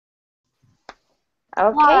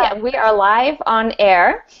Okay, we are live on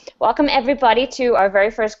air. Welcome everybody to our very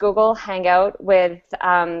first Google Hangout with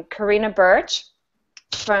Karina Birch,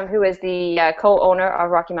 who is the co-owner of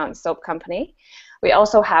Rocky Mountain Soap Company. We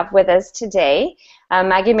also have with us today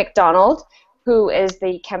Maggie McDonald, who is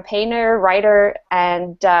the campaigner, writer,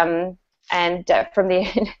 and from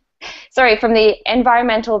the from the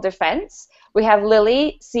Environmental Defense. We have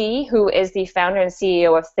Lily C., who is the founder and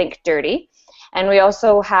CEO of ThinkDirty. And we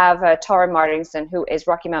also have Tara Martinson, who is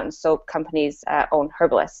Rocky Mountain Soap Company's own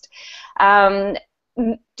herbalist.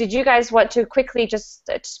 Did you guys want to quickly just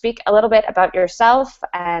speak a little bit about yourself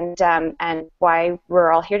and why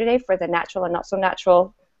we're all here today for the natural and not so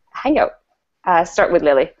natural hangout? Start with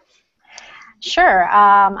Lily. Sure.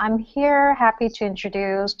 I'm here happy to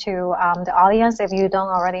introduce to the audience, if you don't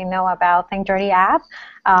already know about ThinkDirty app.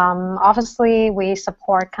 Obviously, we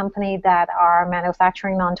support companies that are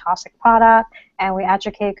manufacturing non-toxic product, and we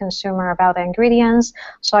educate consumer about the ingredients.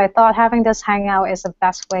 So I thought having this hangout is the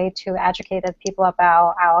best way to educate the people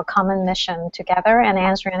about our common mission together and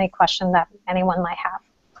answer any question that anyone might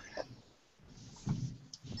have.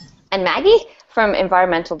 And Maggie from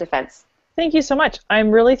Environmental Defense. Thank you so much. I'm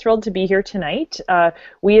really thrilled to be here tonight.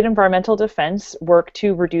 We at Environmental Defense work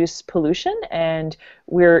to reduce pollution, and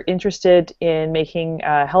we're interested in making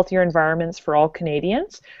healthier environments for all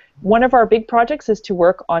Canadians. One of our big projects is to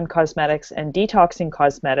work on cosmetics and detoxing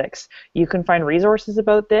cosmetics. You can find resources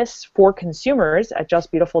about this for consumers at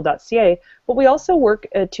justbeautiful.ca, but we also work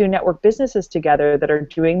to network businesses together that are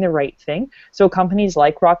doing the right thing. So companies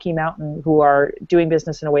like Rocky Mountain, who are doing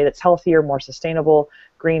business in a way that's healthier, more sustainable,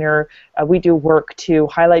 greener. We do work to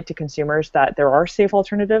highlight to consumers that there are safe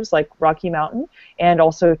alternatives like Rocky Mountain, and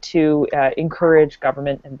also to encourage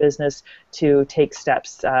government and business to take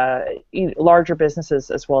steps, larger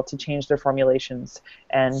businesses as well, to change their formulations.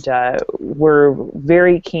 And we're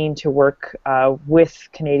very keen to work with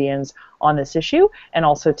Canadians on this issue, and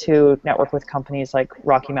also to network with companies like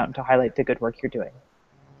Rocky Mountain to highlight the good work you're doing.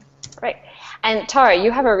 Great. And Tara,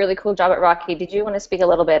 you have a really cool job at Rocky. Did you want to speak a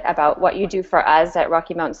little bit about what you do for us at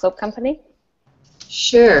Rocky Mountain Soap Company?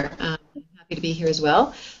 Sure. I'm happy to be here as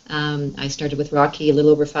well. I started with Rocky a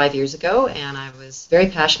little over 5 years ago, and I was very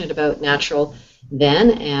passionate about natural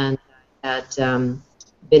then, and had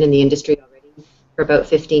been in the industry already for about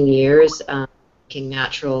 15 years, making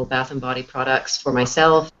natural bath and body products for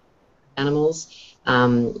myself, animals.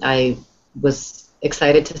 I was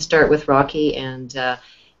excited to start with Rocky and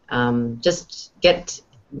just get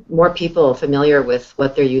more people familiar with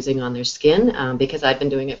what they're using on their skin, because I've been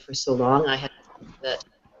doing it for so long. I had that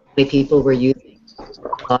many people were using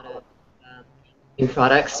a lot of new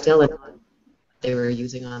products still, and what they were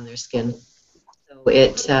using on their skin. So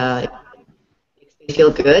it makes me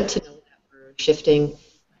feel good to know that we're shifting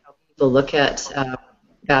how people look at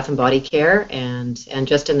bath and body care, and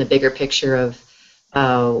just in the bigger picture of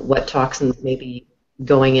what toxins may be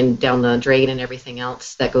going in down the drain and everything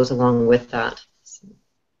else that goes along with that.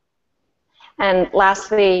 And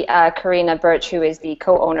lastly, Karina Birch, who is the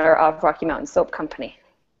co-owner of Rocky Mountain Soap Company.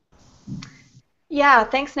 Yeah,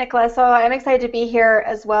 thanks, Nicola. So I'm excited to be here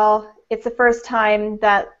as well. It's the first time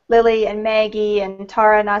that Lily and Maggie and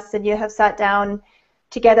Tara and us and you have sat down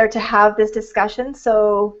together to have this discussion.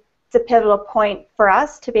 So it's a pivotal point for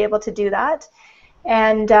us to be able to do that.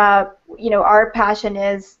 And you know, our passion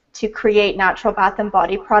is to create natural bath and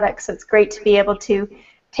body products. So it's great to be able to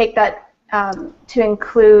take that to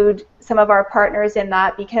include some of our partners in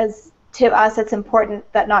that, because to us it's important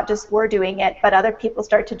that not just we're doing it, but other people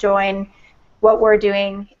start to join what we're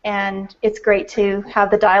doing. And it's great to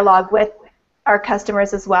have the dialogue with our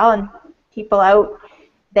customers as well, and people out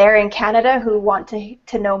there in Canada who want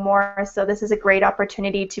to know more. So this is a great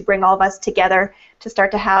opportunity to bring all of us together to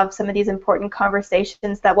start to have some of these important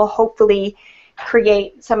conversations that will hopefully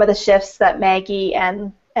create some of the shifts that Maggie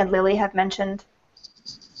and Lily have mentioned.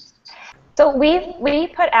 So we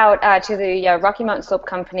put out to the Rocky Mountain Soap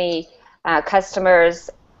Company customers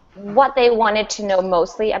what they wanted to know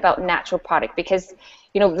mostly about natural product, because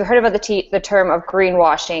we've heard about the term of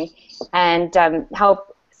greenwashing, and how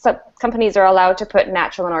some companies are allowed to put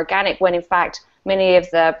natural and organic when in fact many of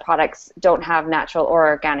the products don't have natural or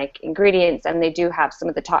organic ingredients, and they do have some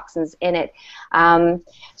of the toxins in it.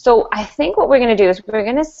 So I think what we're going to do is we're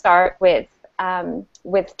going to start with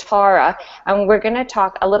Tara, and we're going to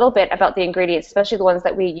talk a little bit about the ingredients, especially the ones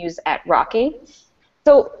that we use at Rocky.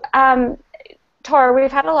 So Tara,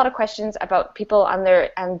 we've had a lot of questions about people on their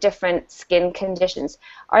different skin conditions.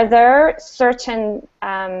 Are there certain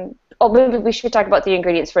maybe we should talk about the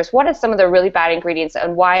ingredients first. What are some of the really bad ingredients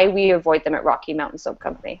and why we avoid them at Rocky Mountain Soap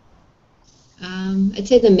Company? I'd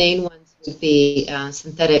say the main ones would be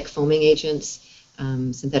synthetic foaming agents,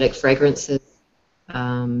 synthetic fragrances,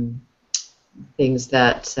 things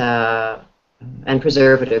that, and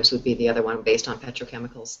preservatives would be the other one based on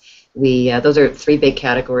petrochemicals. Those are three big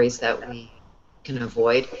categories that we can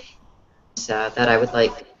avoid that I would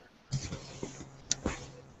like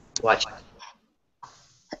to watch.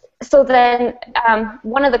 So then,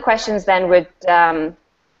 one of the questions then would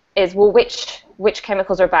is, well, which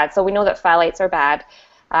chemicals are bad? So we know that phthalates are bad.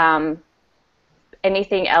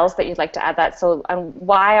 Anything else that you'd like to add that? So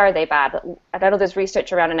why are they bad? I know there's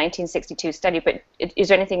research around a 1962 study, but is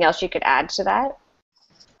there anything else you could add to that?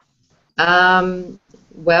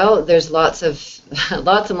 Well, there's lots and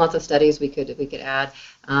lots of studies we could add.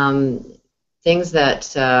 Things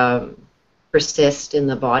that persist in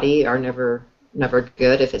the body are never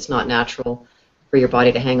good if it's not natural for your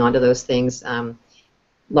body to hang on to those things.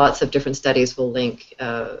 Lots of different studies will link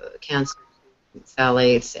cancer,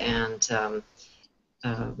 phthalates, and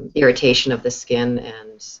irritation of the skin,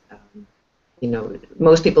 and you know,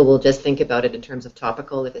 most people will just think about it in terms of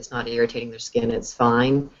topical. If it's not irritating their skin, it's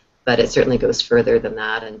fine, but it certainly goes further than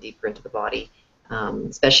that and deeper into the body,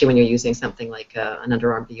 especially when you're using something like an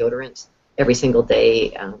underarm deodorant every single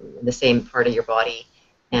day in the same part of your body,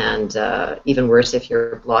 and even worse if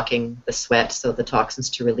you're blocking the sweat, so the toxins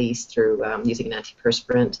to release through using an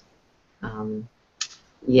antiperspirant.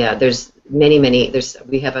 Yeah, there's many.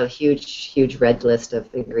 We have a huge red list of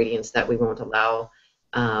ingredients that we won't allow.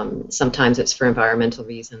 Sometimes it's for environmental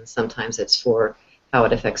reasons. Sometimes it's for how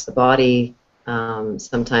it affects the body.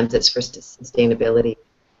 Sometimes it's for sustainability.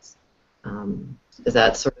 Is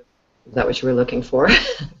that what you were looking for?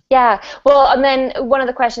 Yeah. Well, and then one of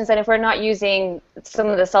the questions then, if we're not using some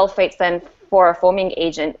of the sulfates then for a foaming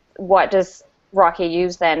agent, what does Rocky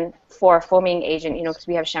use then for a foaming agent? You know, because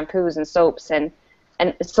we have shampoos and soaps, and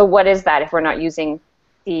so what is that if we're not using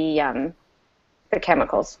the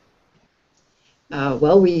chemicals?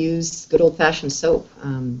 Well, we use good old-fashioned soap.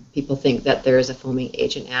 People think that there is a foaming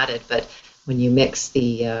agent added, but when you mix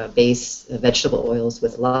the base vegetable oils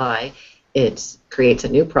with lye, it creates a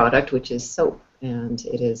new product, which is soap, and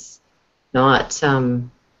it is not.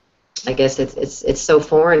 I guess it's so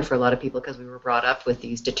foreign for a lot of people because we were brought up with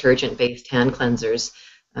these detergent-based hand cleansers,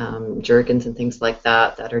 Jergens and things like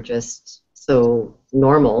that are just so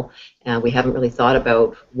normal, and we haven't really thought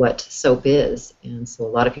about what soap is, and so a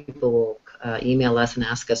lot of people will email us and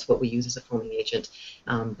ask us what we use as a foaming agent,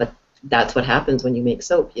 but that's what happens when you make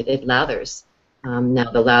soap. It lathers. Now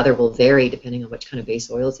the lather will vary depending on which kind of base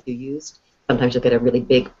oils you use. Sometimes you'll get a really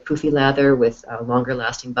big poofy lather with longer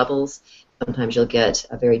lasting bubbles. Sometimes you'll get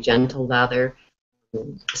a very gentle lather.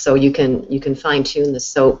 So you can fine tune the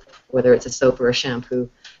soap, whether it's a soap or a shampoo,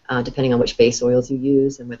 depending on which base oils you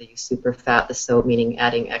use and whether you super fat the soap, meaning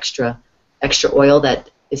adding extra oil that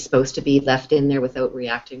is supposed to be left in there without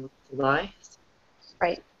reacting with the lye.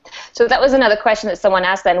 Right. So that was another question that someone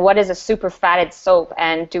asked then, what is a super fatted soap,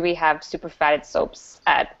 and do we have super fatted soaps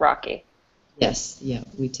at Rocky? Yes, yeah.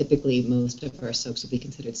 Most of our soaps will be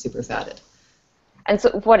considered super fatted. And so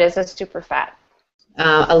what is a super fat?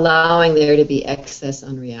 Allowing there to be excess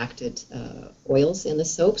unreacted oils in the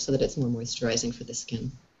soap so that it's more moisturizing for the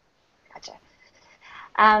skin. Gotcha.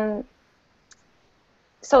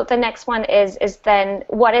 So the next one is then,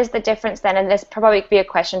 what is the difference then, and this probably be a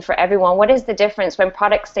question for everyone, what is the difference when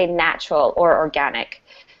products say natural or organic?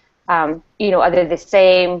 You know, are they the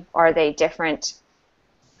same, or are they different?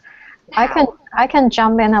 I can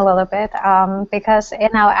jump in a little bit because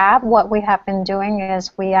in our app what we have been doing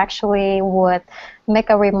is we actually would make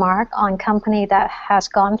a remark on company that has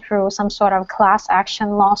gone through some sort of class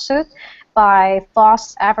action lawsuit by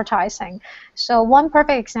false advertising. So one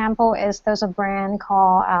perfect example is there's a brand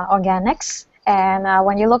called Organics, and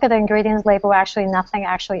when you look at the ingredients label, actually nothing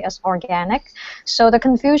actually is organic. So the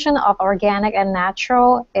confusion of organic and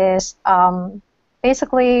natural is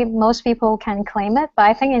basically most people can claim it, but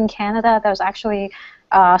I think in Canada there's actually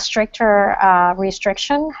stricter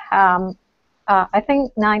restriction. I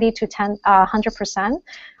think 90 to 100%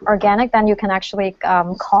 organic, then you can actually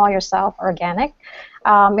call yourself organic.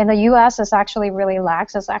 In the U.S., it's actually really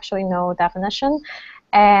lax. There's actually no definition.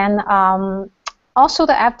 And also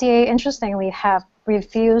the FDA, interestingly, have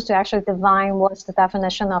refused to actually define what's the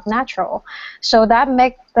definition of natural. So that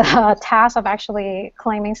makes the task of actually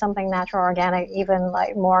claiming something natural or organic even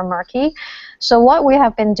like more murky. So what we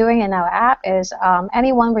have been doing in our app is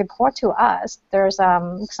anyone report to us, there's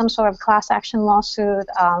some sort of class action lawsuit.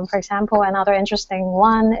 For example, another interesting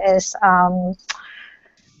one is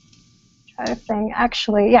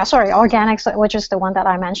organics, which is the one that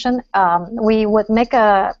I mentioned. We would make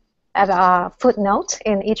a footnote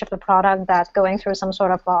in each of the product that going through some sort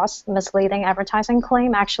of false, misleading advertising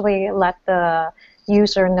claim actually let the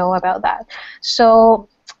user know about that. So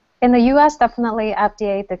in the US, definitely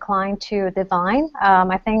FDA declined to define.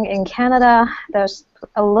 I think in Canada, there's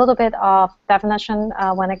a little bit of definition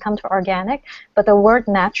when it comes to organic, but the word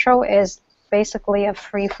natural is basically a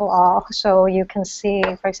free-for-all. So you can see,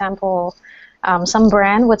 for example, some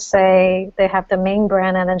brand would say they have the main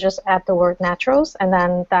brand and then just add the word naturals, and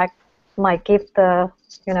then that might give the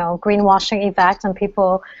greenwashing effect, and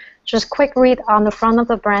people just quick read on the front of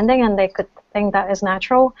the branding and they could think that is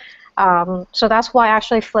natural. So that's why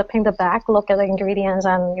actually flipping the back, look at the ingredients,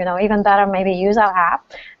 and even better, maybe use our app.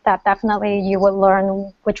 That definitely you would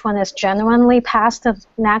learn which one is genuinely past the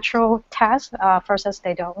natural test versus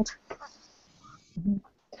they don't.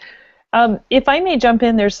 If I may jump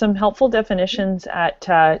in, there's some helpful definitions at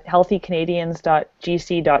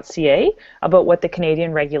healthycanadians.gc.ca about what the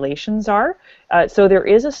Canadian regulations are. So there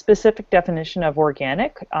is a specific definition of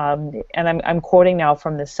organic, and I'm quoting now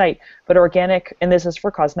from this site, but organic, and this is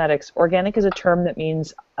for cosmetics, organic is a term that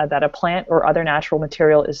means that a plant or other natural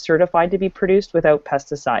material is certified to be produced without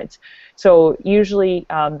pesticides. So usually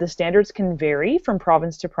the standards can vary from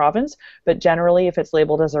province to province, but generally if it's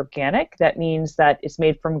labeled as organic, that means that it's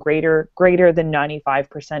made from greater than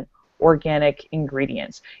 95% organic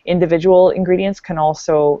ingredients. Individual ingredients can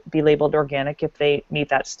also be labeled organic if they meet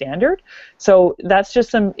that standard. So that's just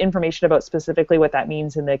some information about specifically what that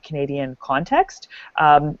means in the Canadian context.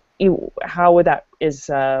 How that is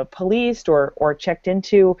policed or checked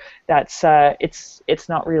into, that's it's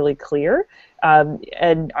not really clear.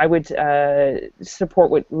 And I would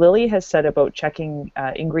support what Lily has said about checking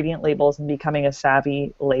ingredient labels and becoming a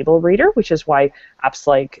savvy label reader, which is why apps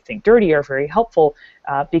like ThinkDirty are very helpful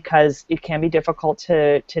because it can be difficult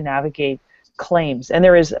to navigate claims. And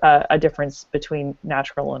there is a difference between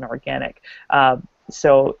natural and organic.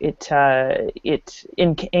 So in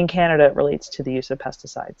Canada, it relates to the use of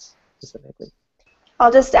pesticides specifically.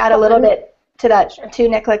 I'll just add a little bit to that too,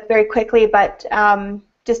 Nicola, very quickly, but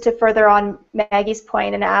just to further on Maggie's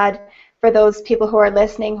point and add for those people who are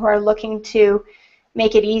listening who are looking to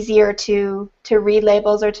make it easier to read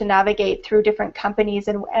labels or to navigate through different companies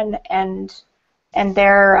and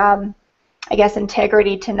their I guess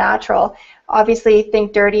integrity to natural. Obviously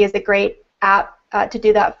ThinkDirty is a great app to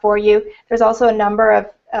do that for you. There's also a number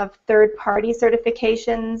of third-party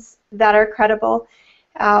certifications that are credible.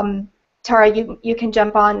 Tara, you can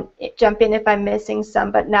jump in if I'm missing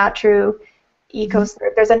some, but Natru,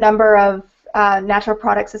 EcoCert, there's a number of Natural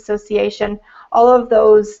Products Association. All of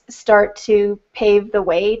those start to pave the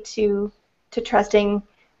way to trusting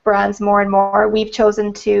brands more and more. We've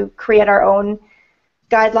chosen to create our own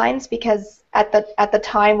guidelines because at the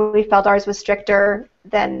time we felt ours was stricter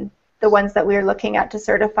than the ones that we were looking at to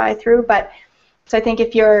certify through. But so I think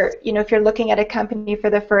if you're looking at a company for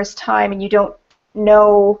the first time and you don't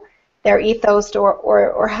know their ethos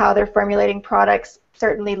or how they're formulating products,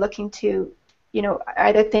 certainly looking to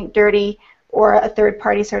either ThinkDirty or a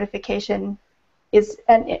third-party certification is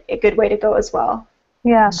a good way to go as well.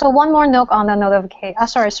 Yeah. So one more note on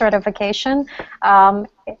the certification.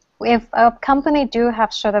 If a company do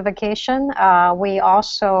have certification, we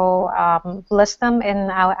also list them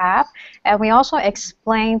in our app, and we also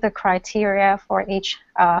explain the criteria for each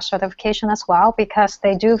certification as well, because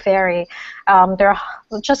they do vary. They're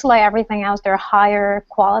just like everything else. They're higher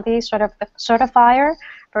quality certifier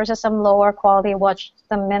versus some lower quality, which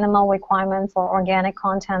the minimal requirement for organic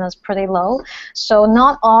content is pretty low. So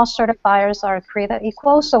not all certifiers are created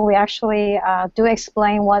equal, so we actually do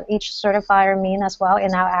explain what each certifier means as well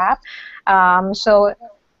in our app. So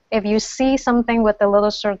if you see something with the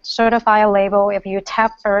little certifier label, if you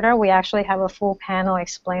tap further, we actually have a full panel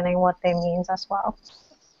explaining what they mean as well.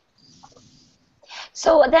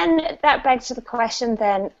 So then that begs to the question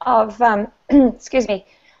then of, excuse me,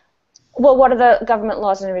 well, what are the government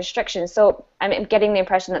laws and restrictions? So I'm getting the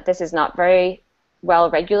impression that this is not very well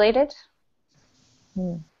regulated.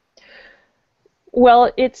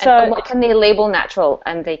 Well, it's what can they label natural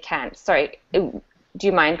and they can't? Sorry, do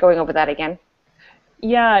you mind going over that again?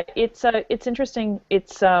 Yeah, it's interesting.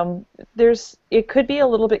 It's it could be a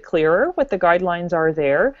little bit clearer what the guidelines are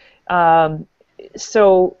there.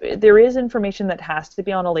 So there is information that has to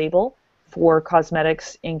be on a label for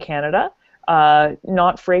cosmetics in Canada.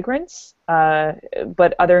 Not fragrance,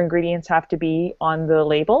 but other ingredients have to be on the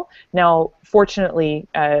label. Now, fortunately,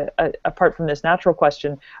 apart from this natural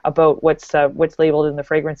question about what's labeled in the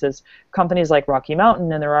fragrances, companies like Rocky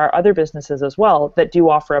Mountain, and there are other businesses as well that do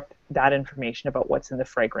offer up that information about what's in the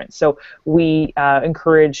fragrance. So we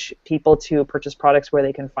encourage people to purchase products where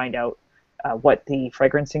they can find out what the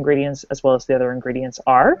fragrance ingredients as well as the other ingredients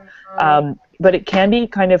are. but it can be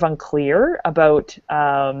kind of unclear about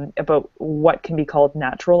what can be called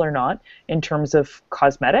natural or not in terms of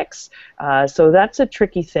cosmetics. So that's a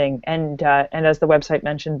tricky thing. And as the website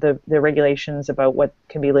mentioned, the regulations about what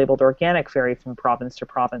can be labeled organic vary from province to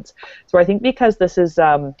province. So I think because this is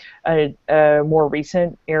a more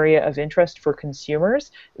recent area of interest for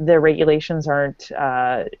consumers, the regulations aren't,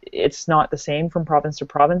 it's not the same from province to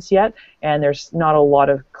province yet, and there's not a lot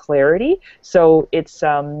of clarity. So it's,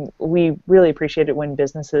 we really appreciate it when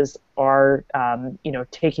businesses are,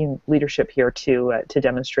 taking leadership here to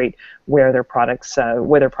demonstrate where their products,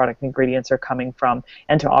 where their product ingredients are coming from,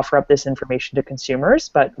 and to offer up this information to consumers.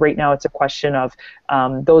 But right now it's a question of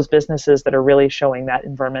those businesses that are really showing that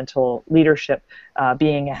environmental leadership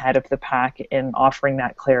being ahead of the pack in offering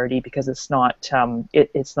that clarity, because it's not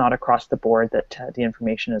it's not across the board that the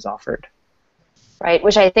information is offered. Right,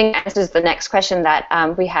 which I think answers the next question that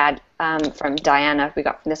we had from Diana. We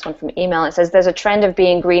got this one from email. It says, there's a trend of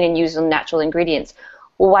being green and using natural ingredients.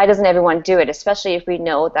 Well, why doesn't everyone do it, especially if we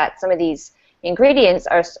know that some of these ingredients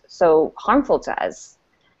are so harmful to us?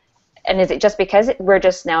 And is it just because we're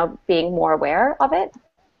just now being more aware of it?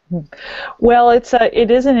 Well,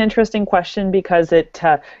 it is an interesting question, because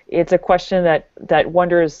it's a question that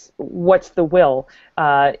wonders what's the will,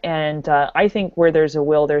 and I think where there's a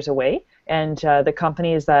will, there's a way. And the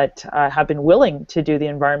companies that have been willing to do the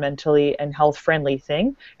environmentally and health-friendly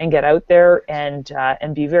thing and get out there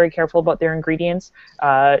and be very careful about their ingredients,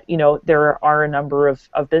 there are a number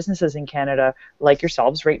of businesses in Canada like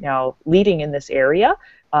yourselves right now leading in this area.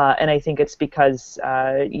 And I think it's because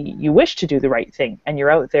you wish to do the right thing, and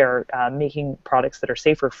you're out there making products that are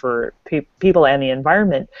safer for people and the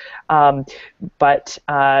environment. But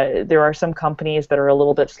there are some companies that are a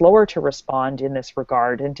little bit slower to respond in this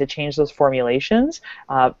regard and to change those formulations.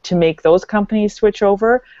 To make those companies switch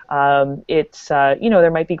over,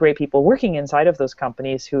 there might be great people working inside of those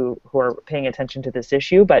companies who are paying attention to this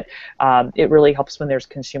issue, but it really helps when there's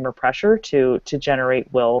consumer pressure to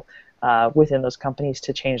generate will within those companies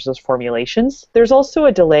to change those formulations. There's also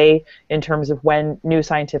a delay in terms of when new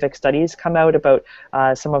scientific studies come out about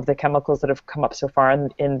some of the chemicals that have come up so far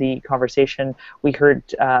in the conversation. We heard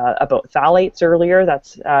about phthalates earlier.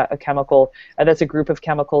 That's a chemical, that's a group of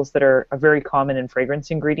chemicals that are very common in fragrance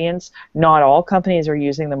ingredients. Not all companies are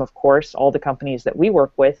using them, of course. All the companies that we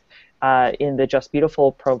work with in the Just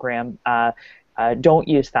Beautiful program don't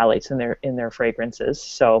use phthalates in their fragrances,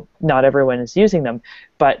 so not everyone is using them,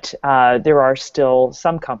 but there are still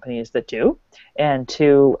some companies that do, and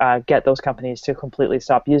to get those companies to completely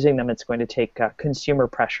stop using them, it's going to take consumer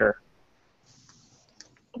pressure.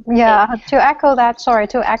 Yeah, to echo that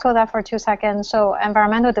for 2 seconds. So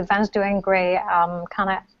Environmental Defense doing great kind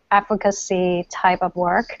of advocacy type of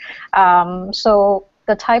work. So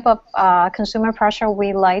the type of consumer pressure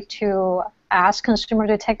we like to ask consumer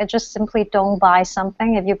to take it, just simply don't buy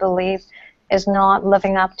something if you believe is not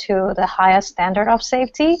living up to the highest standard of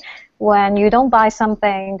safety. When you don't buy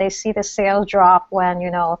something, they see the sales drop when,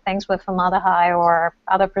 things with formaldehyde or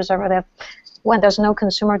other preservative, when there's no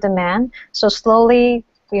consumer demand. So slowly,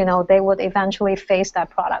 they would eventually phase that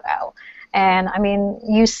product out. And I mean,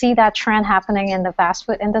 you see that trend happening in the fast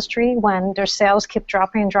food industry when their sales keep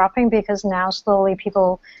dropping and dropping, because now slowly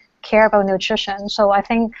people care about nutrition. So I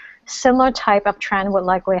think similar type of trend would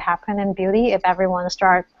likely happen in beauty if everyone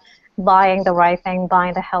start buying the right thing,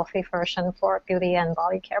 buying the healthy version for beauty and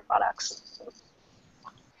body care products.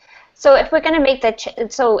 So if we're going to make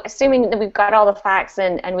so assuming that we've got all the facts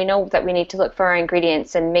and we know that we need to look for our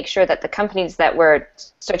ingredients and make sure that the companies that we're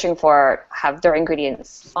searching for have their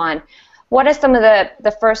ingredients on, what are some of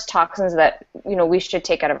the first toxins that we should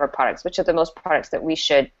take out of our products? Which are the most products that we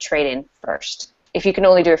should trade in first, if you can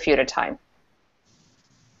only do a few at a time?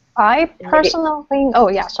 I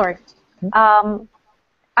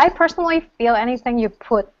personally feel anything you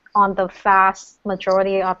put on the vast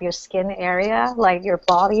majority of your skin area, like your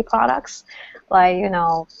body products, like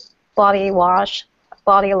body wash,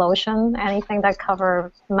 body lotion, anything that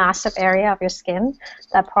cover massive area of your skin,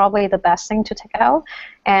 that's probably the best thing to take out.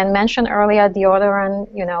 And mentioned earlier,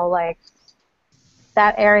 deodorant, like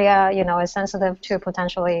that area, is sensitive to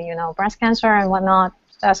potentially, breast cancer and whatnot.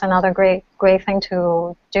 That's another great thing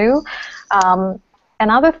to do.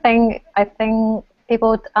 Another thing, I think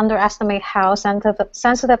people underestimate how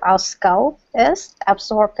sensitive our scalp is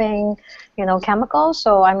absorbing, chemicals.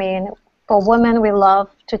 So I mean, for women, we love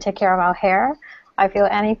to take care of our hair. I feel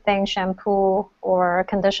anything shampoo or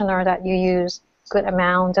conditioner that you use good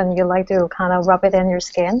amount and you like to kind of rub it in your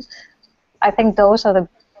skin, I think those are the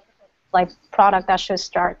product that should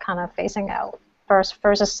start kind of phasing out first,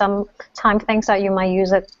 versus some things that you might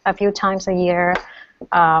use it a few times a year.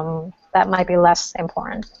 that might be less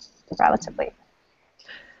important relatively.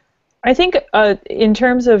 I think in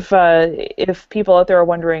terms of if people out there are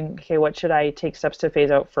wondering, okay, what should I take steps to phase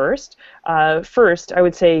out first? First, I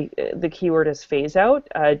would say the key word is phase out.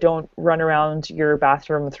 Don't run around your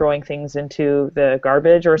bathroom throwing things into the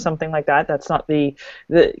garbage or something like that. That's not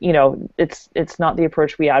it's not the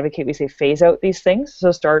approach we advocate. We say phase out these things.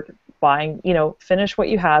 So start buying, finish what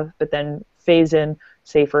you have, but then phase in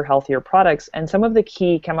safer, healthier products. And some of the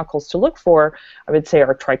key chemicals to look for, I would say,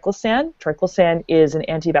 are triclosan. Triclosan is an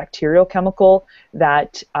antibacterial chemical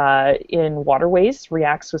that in waterways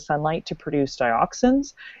reacts with sunlight to produce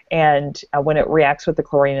dioxins. And when it reacts with the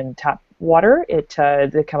chlorine in tap water,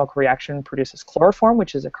 the chemical reaction produces chloroform,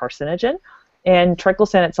 which is a carcinogen. And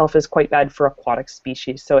triclosan itself is quite bad for aquatic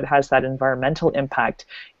species, so it has that environmental impact.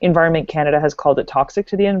 Environment Canada has called it toxic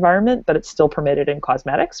to the environment, but it's still permitted in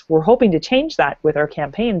cosmetics. We're hoping to change that with our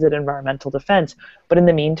campaigns at Environmental Defense, but in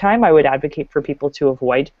the meantime, I would advocate for people to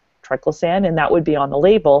avoid triclosan, and that would be on the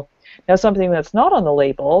label. Now, something that's not on the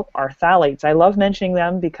label are phthalates. I love mentioning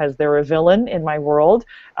them because they're a villain in my world.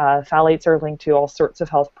 Phthalates are linked to all sorts of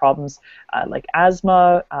health problems like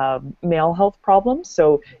asthma, male health problems.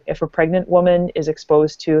 So if a pregnant woman is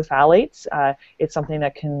exposed to phthalates, it's something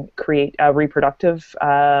that can create reproductive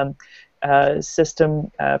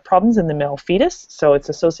system problems in the male fetus. So it's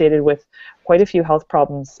associated with quite a few health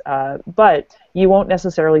problems, but you won't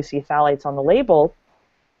necessarily see phthalates on the label.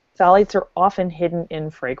 Phthalates are often hidden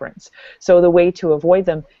in fragrance. So the way to avoid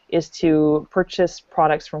them is to purchase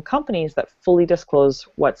products from companies that fully disclose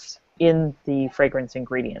what's in the fragrance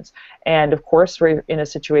ingredients. And of course, we're in a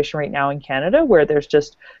situation right now in Canada where there's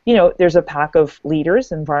just, there's a pack of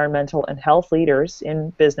leaders, environmental and health leaders in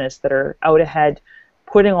business that are out ahead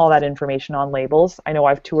putting all that information on labels. I know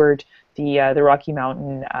I've toured the Rocky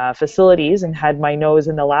Mountain facilities and had my nose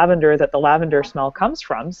in the lavender that the lavender smell comes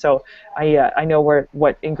from. So I know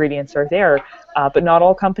what ingredients are there, but not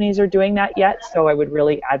all companies are doing that yet. So I would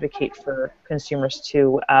really advocate for consumers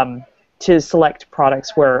to select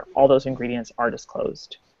products where all those ingredients are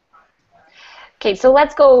disclosed. Okay, so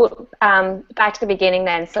let's go back to the beginning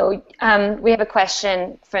then. So we have a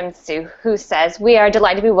question from Sue who says, we are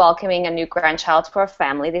delighted to be welcoming a new grandchild to our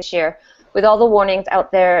family this year. With all the warnings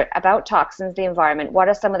out there about toxins, the environment, what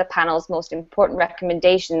are some of the panel's most important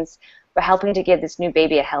recommendations for helping to give this new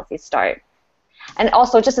baby a healthy start? And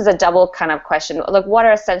also, just as a double kind of question, like what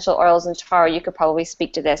are essential oils, and Tara, you could probably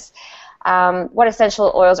speak to this. What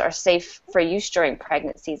essential oils are safe for use during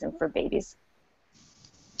pregnancies and for babies?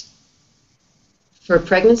 For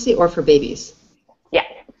pregnancy or for babies? Yeah.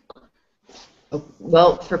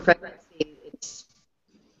 Well, for pregnancy, it's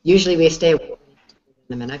usually we stay away from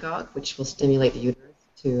the menagogue, which will stimulate the uterus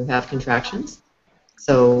to have contractions.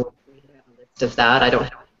 So we have a list of that. I don't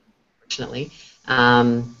have it, unfortunately.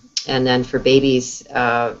 And then for babies,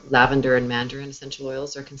 lavender and mandarin essential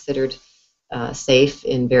oils are considered safe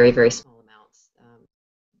in very, very small amounts.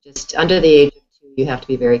 Just under the age of 2, you have to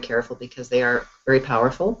be very careful because they are very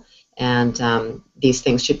powerful, and these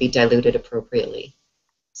things should be diluted appropriately.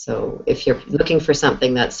 So if you're looking for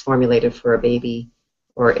something that's formulated for a baby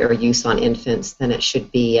or use on infants, then it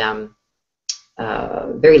should be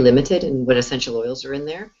very limited in what essential oils are in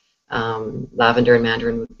there. Lavender and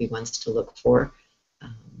mandarin would be ones to look for.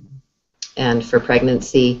 And for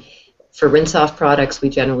pregnancy, for rinse-off products, we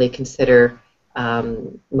generally consider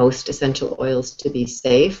most essential oils to be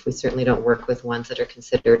safe. We certainly don't work with ones that are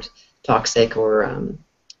considered toxic or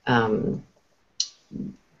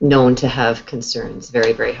known to have concerns,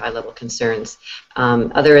 very, very high-level concerns.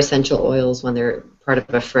 Other essential oils, when they're part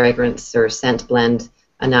of a fragrance or scent blend,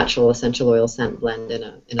 a natural essential oil scent blend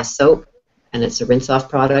in a soap, and it's a rinse-off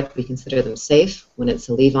product, we consider them safe. When it's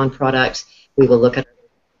a leave-on product, we will look at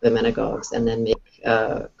the menagogues and then make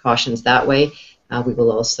cautions that way. We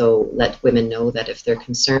will also let women know that if they're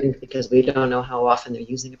concerned, because we don't know how often they're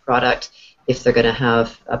using a product, if they're going to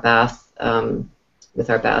have a bath with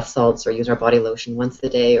our bath salts or use our body lotion once a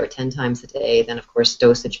day or 10 times a day, then of course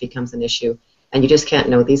dosage becomes an issue. And you just can't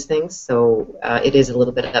know these things, so it is a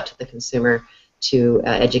little bit up to the consumer to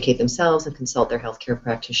educate themselves and consult their healthcare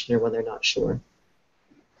practitioner when they're not sure.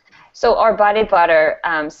 So our body butter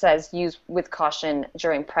says use with caution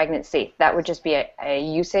during pregnancy. That would just be a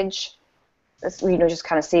usage, just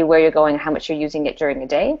kind of see where you're going and how much you're using it during a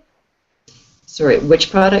day. Sorry,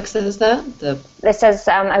 which product says that? It says,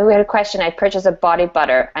 I had a question. I purchased a body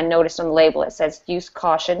butter and noticed on the label it says use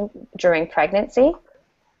caution during pregnancy.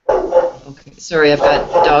 Okay, sorry, I've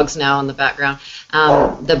got dogs now in the background.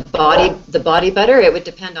 The body butter, it would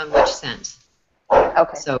depend on which scent.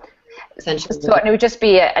 Okay. So essentially, so it would just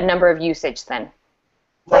be a number of usage then.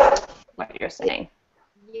 What you're saying.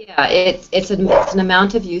 Yeah, it's an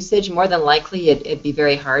amount of usage. More than likely, it'd be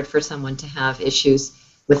very hard for someone to have issues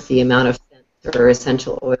with the amount of scent or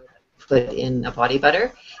essential oil put in a body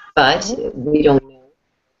butter. But we don't know.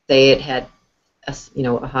 Say it had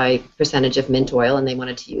a high percentage of mint oil and they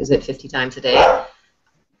wanted to use it 50 times a day.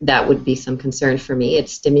 That would be some concern for me.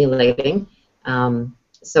 It's stimulating.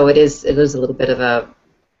 So it is a little bit of a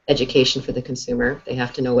education for the consumer. They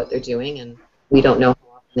have to know what they're doing, and we don't know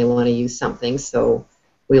how often they want to use something, so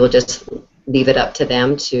we will just leave it up to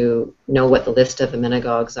them to know what the list of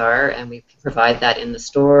emmenagogues are, and we provide that in the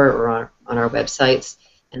store or on our websites,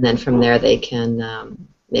 and then from there they can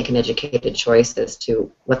make an educated choice as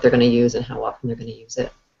to what they're going to use and how often they're going to use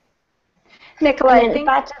it. Nicola, I think...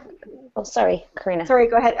 Oh, sorry, Karina. Sorry,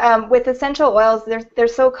 go ahead. With essential oils, they're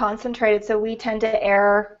so concentrated, so we tend to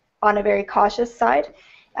err on a very cautious side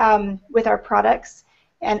with our products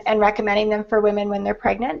and recommending them for women when they're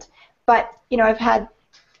pregnant. But, I've had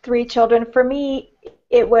 3 children. For me,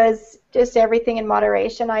 it was just everything in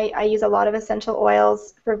moderation. I use a lot of essential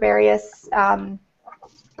oils for various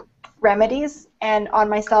remedies and on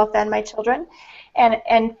myself and my children.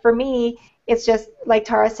 And for me, it's just, like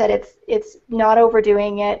Tara said, it's not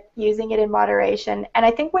overdoing it, using it in moderation. And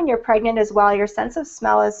I think when you're pregnant as well, your sense of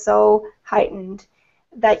smell is so heightened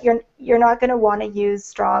that you're not going to want to use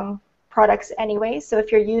strong products anyway. So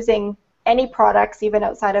if you're using any products, even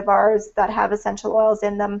outside of ours, that have essential oils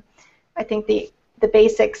in them, I think the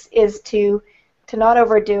basics is to not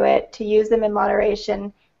overdo it, to use them in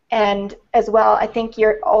moderation. And as well, I think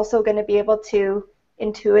you're also going to be able to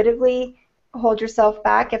intuitively hold yourself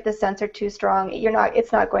back if the scents are too strong.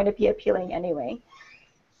 It's not going to be appealing anyway.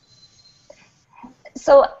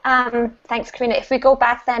 So thanks, Karina. If we go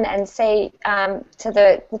back then and say to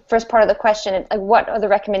the first part of the question, what are the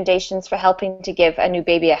recommendations for helping to give a new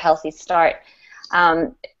baby a healthy start?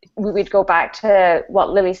 We'd go back to what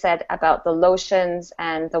Lily said about the lotions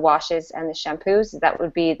and the washes and the shampoos. That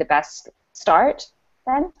would be the best start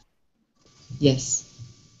then? Yes.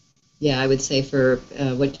 Yeah, I would say for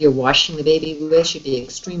what you're washing the baby with should be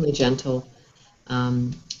extremely gentle.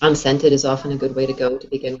 Unscented is often a good way to go to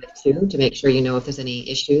begin with too, to make sure you know if there's any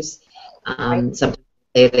issues. Sometimes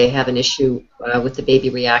they have an issue with the baby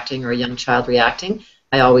reacting or a young child reacting.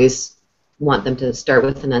 I always want them to start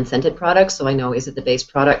with an unscented product, so I know, is it the base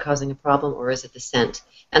product causing a problem or is it the scent?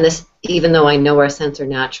 And this, even though I know our scents are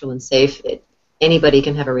natural and safe, anybody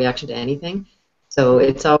can have a reaction to anything. So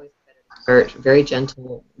it's always better to start very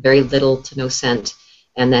gentle, very little to no scent,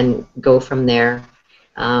 and then go from there.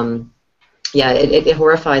 Yeah, it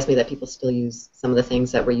horrifies me that people still use some of the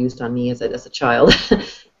things that were used on me as a child.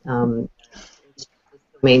 It's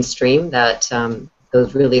mainstream that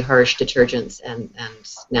those really harsh detergents and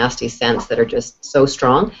nasty scents that are just so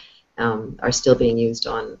strong are still being used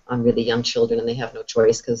on really young children, and they have no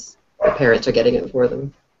choice because the parents are getting it for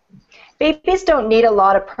them. Babies don't need a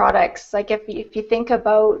lot of products. Like if you think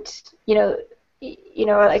about,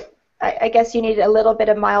 like I guess you need a little bit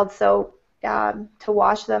of mild soap to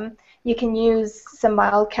wash them. You can use some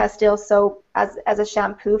mild Castile soap as a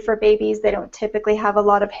shampoo for babies. They don't typically have a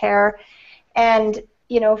lot of hair. And,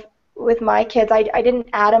 with my kids, I didn't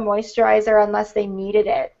add a moisturizer unless they needed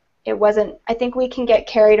it. It wasn't, I think we can get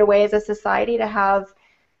carried away as a society to have,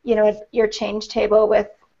 your change table with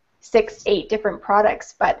 6, 8 different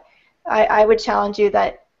products. But I would challenge you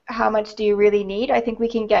that how much do you really need? I think we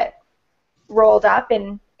can get rolled up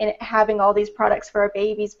in having all these products for our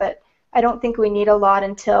babies, but I don't think we need a lot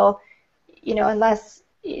until, unless,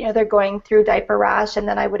 they're going through diaper rash, and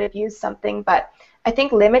then I would have used something. But I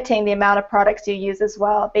think limiting the amount of products you use as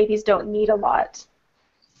well. Babies don't need a lot.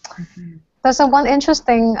 There's one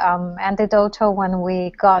interesting anecdote when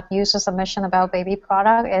we got user submission about baby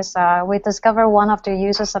product is we discovered one of the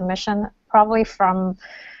user submission probably from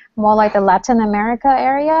more like the Latin America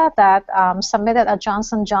area that submitted a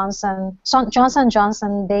Johnson &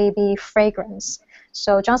 Johnson baby fragrance.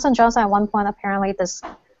 So Johnson & Johnson at one point apparently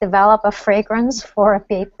developed a fragrance for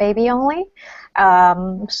a baby only.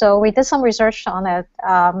 So we did some research on it.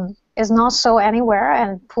 It's not sold anywhere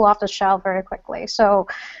and pulled off the shelf very quickly. So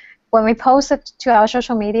when we posted to our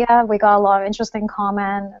social media, we got a lot of interesting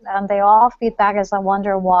comments, and they all feedback is I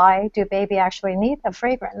wonder why do baby actually need a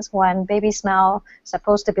fragrance when baby smell is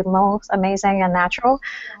supposed to be most amazing and natural.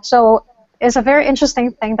 So it's a very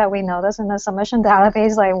interesting thing that we noticed in the submission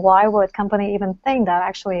database, like why would company even think that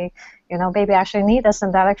actually, baby actually need a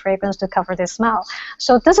synthetic fragrance to cover this smell.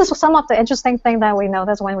 So this is some of the interesting thing that we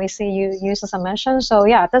notice when we see you use a submission. So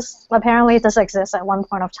yeah, this exists at one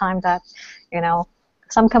point of time that,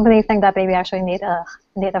 some companies think that baby actually need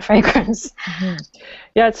a fragrance. Mm-hmm.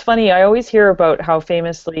 Yeah, it's funny. I always hear about how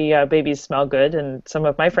famously babies smell good, and some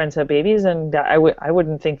of my friends have babies, and I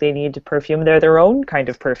wouldn't think they need perfume. They're their own kind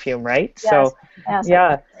of perfume, right? Yes. So, Yes.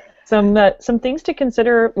 yeah. Some things to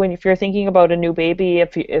consider if you're thinking about a new baby,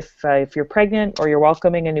 if you're pregnant or you're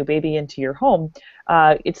welcoming a new baby into your home.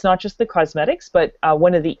 It's not just the cosmetics, but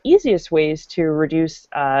one of the easiest ways to reduce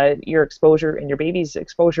your exposure and your baby's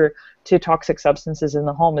exposure to toxic substances in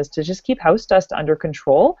the home is to just keep house dust under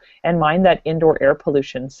control and mind that indoor air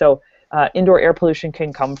pollution. So indoor air pollution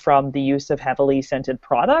can come from the use of heavily scented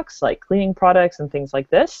products like cleaning products and things like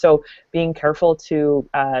this. So being careful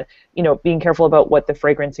being careful about what the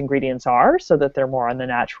fragrance ingredients are, so that they're more on the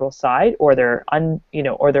natural side, or they're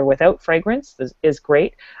without fragrance is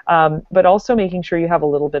great. But also making sure you have a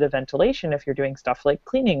little bit of ventilation if you're doing stuff like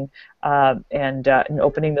cleaning and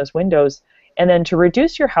opening those windows. And then to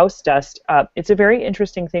reduce your house dust, it's a very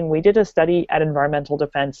interesting thing. We did a study at Environmental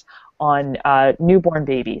Defense on newborn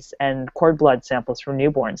babies and cord blood samples from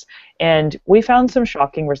newborns. And we found some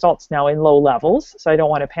shocking results, now in low levels, so I don't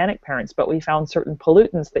want to panic parents, but we found certain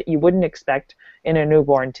pollutants that you wouldn't expect in a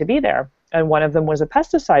newborn to be there. And one of them was a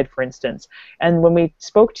pesticide, for instance. And when we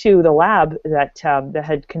spoke to the lab that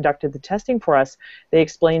had conducted the testing for us, they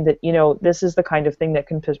explained that, this is the kind of thing that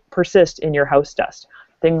can persist in your house dust.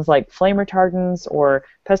 Things like flame retardants or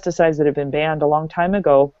pesticides that have been banned a long time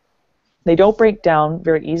ago, they don't break down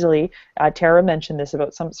very easily. Tara mentioned this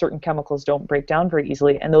about some certain chemicals don't break down very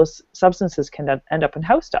easily, and those substances can end up in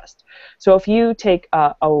house dust. So if you take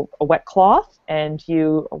a wet cloth and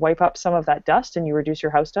you wipe up some of that dust and you reduce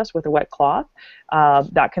your house dust with a wet cloth,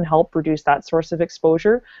 that can help reduce that source of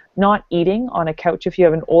exposure. Not eating on a couch, if you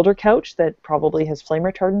have an older couch that probably has flame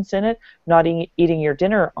retardants in it, not eating your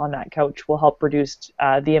dinner on that couch will help reduce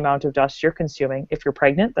the amount of dust you're consuming. If you're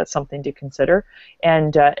pregnant, that's something to consider.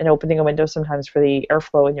 And opening a window sometimes for the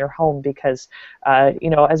airflow in your home, because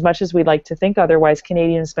as much as we'd like to think otherwise,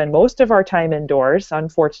 Canadians spend most of our time indoors,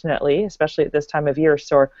 unfortunately, especially at this time of year.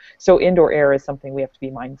 So indoor air is something we have to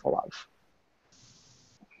be mindful of.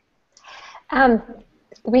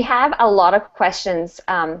 We have a lot of questions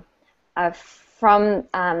from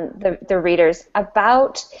the readers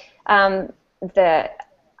about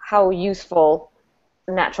how useful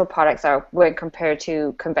natural products are when compared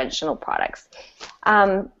to conventional products,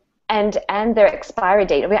 and their expiry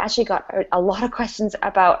date. We actually got a lot of questions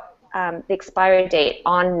about the expiry date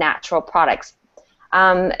on natural products.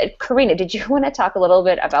 Karina, did you want to talk a little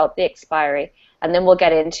bit about the expiry, and then we'll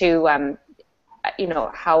get into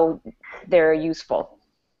how they're useful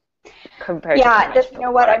compared to conventional you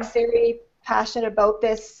know what, products. I'm very passionate about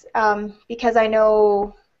this because I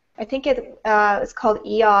think it's called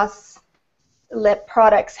EOS lip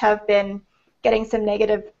products have been getting some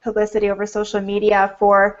negative publicity over social media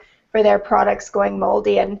for their products going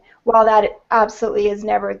moldy, and while that absolutely is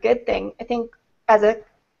never a good thing, I think as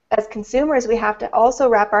consumers we have to also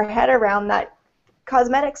wrap our head around that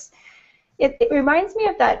cosmetics. It reminds me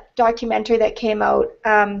of that documentary that came out,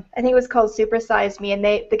 I think it was called Supersize Me, and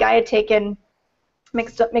the guy had taken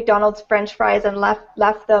McDonald's French fries and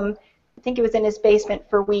left them, I think it was in his basement,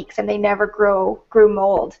 for weeks, and they never grew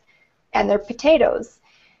mold, and they're potatoes.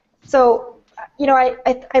 So,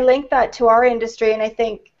 I link that to our industry, and I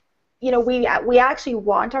think, we actually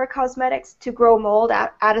want our cosmetics to grow mold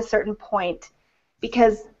at a certain point,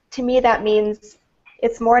 because to me that means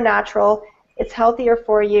it's more natural, it's healthier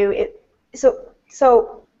for you.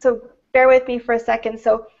 So bear with me for a second.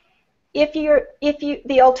 So if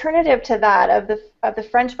the alternative to that of the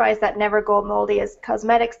French fries that never go moldy is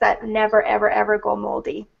cosmetics that never ever go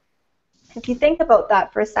moldy. If you think about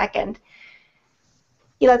that for a second,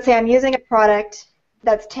 let's say I'm using a product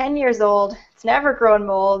that's 10 years old, it's never grown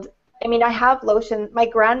mold. I mean, I have lotion. My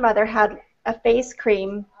grandmother had a face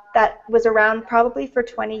cream that was around probably for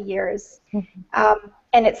 20 years.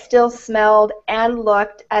 And it still smelled and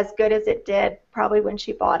looked as good as it did probably when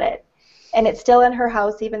she bought it. And it's still in her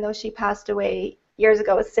house, even though she passed away years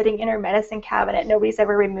ago. It's sitting in her medicine cabinet. Nobody's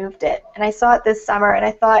ever removed it. And I saw it this summer, and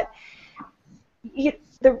I thought,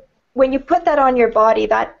 when you put that on your body,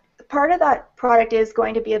 that part of that product is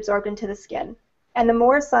going to be absorbed into the skin. And the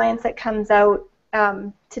more science that comes out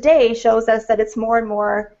today shows us that it's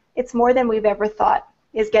more than we've ever thought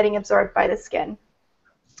is getting absorbed by the skin.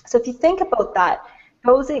 So if you think about that,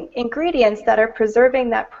 those ingredients that are preserving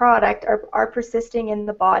that product are persisting in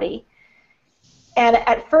the body. And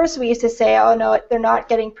at first we used to say, oh no, they're not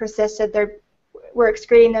getting persisted, we're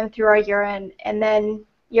excreting them through our urine. And then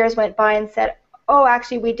years went by and said, oh,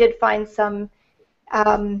 actually we did find some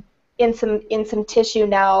in some tissue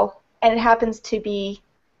now, and it happens to be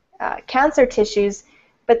cancer tissues,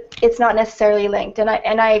 but it's not necessarily linked. And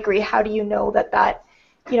I agree. How do you know that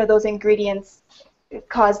those ingredients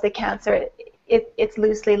cause the cancer? It's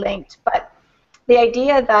loosely linked. But the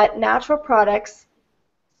idea that natural products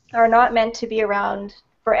are not meant to be around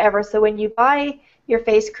forever. So when you buy your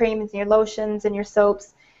face creams and your lotions and your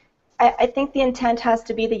soaps, I think the intent has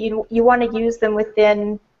to be that you want to use them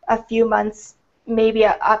within a few months, maybe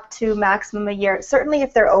up to maximum a year. Certainly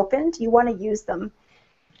if they're opened, you want to use them.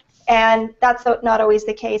 And that's not always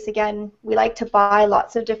the case. Again, we like to buy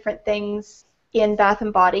lots of different things in Bath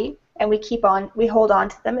 & Body, and we hold on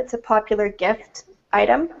to them. It's a popular gift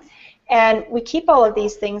item. And we keep all of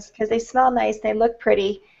these things because they smell nice, they look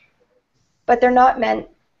pretty, but they're not meant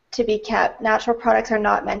to be kept. Natural products are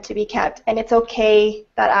not meant to be kept. And it's okay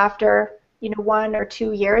that after 1 or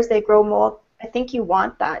 2 years they grow mold. I think you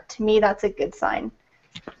want that. To me, that's a good sign.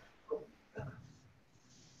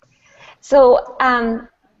 So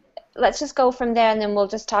let's just go from there, and then we'll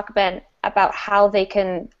just talk about how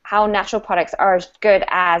natural products are as good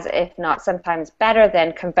as, if not sometimes better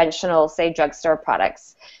than, conventional, say, drugstore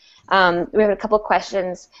products. We have a couple of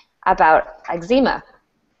questions about eczema.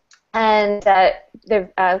 And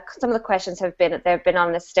some of the questions have been that they've been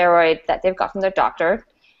on a steroid that they've got from their doctor,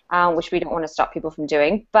 which we don't want to stop people from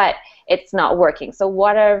doing, but it's not working. So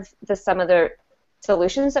what are some of the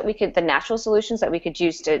solutions that the natural solutions that we could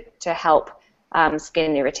use to help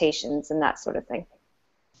skin irritations and that sort of thing?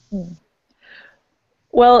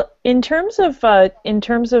 Well, in terms of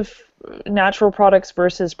natural products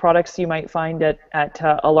versus products you might find at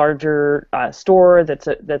a larger store that's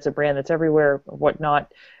a brand that's everywhere,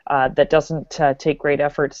 whatnot, that doesn't take great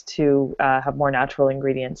efforts to have more natural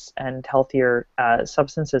ingredients and healthier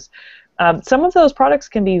substances. Some of those products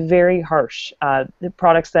can be very harsh. The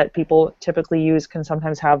products that people typically use can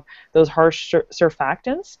sometimes have those harsh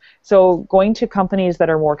surfactants. So going to companies that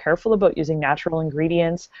are more careful about using natural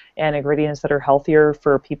ingredients and ingredients that are healthier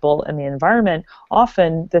for people and the environment,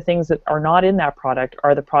 often the things that are not in that product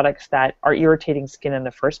are the products that are irritating skin in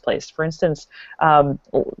the first place. For instance, some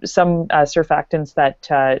surfactants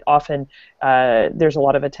that often there's a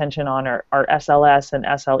lot of attention on are SLS and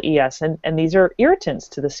SLES, and these are irritants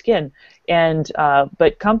to the skin. And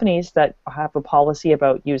but companies that have a policy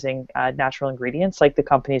about using natural ingredients, like the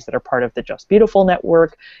companies that are part of the Just Beautiful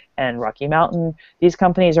network and Rocky Mountain, these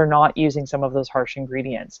companies are not using some of those harsh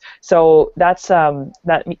ingredients. So that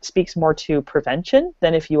speaks more to prevention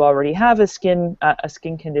than if you already have a skin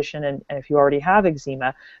condition, and if you already have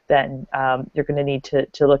eczema, then you're going to need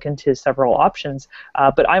to look into several options.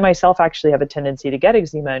 But I myself actually have a tendency to get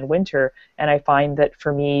eczema in winter, and I find that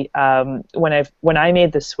for me, when I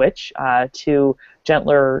made the switch to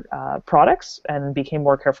gentler products and became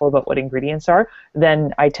more careful about what ingredients are,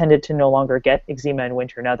 then I tended to no longer get eczema in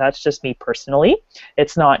winter. Now that's just me personally.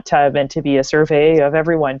 It's not meant to be a survey of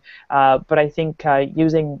everyone, but I think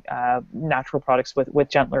using natural products with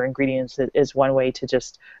gentler ingredients is one way to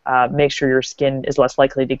just make sure your skin is less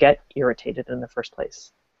likely to get irritated in the first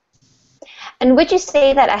place. And would you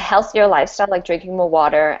say that a healthier lifestyle, like drinking more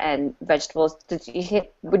water and vegetables,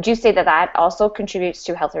 would you say that also contributes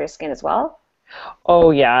to healthier skin as well?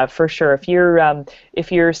 Oh yeah, for sure. If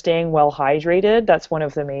you're staying well hydrated, that's one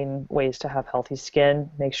of the main ways to have healthy skin.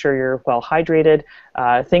 Make sure you're well hydrated.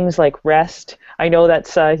 Things like rest. I know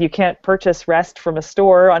that's you can't purchase rest from a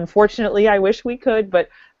store. Unfortunately, I wish we could, but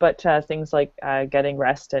things like getting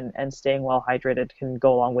rest and staying well hydrated can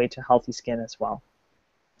go a long way to healthy skin as well.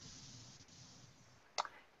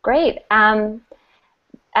 Great.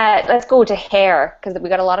 Let's go to hair, because we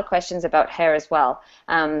got a lot of questions about hair as well.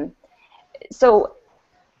 So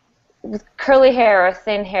with curly hair or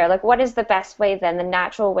thin hair, like what is the best way then, the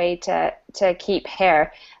natural way to keep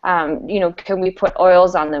hair? Can we put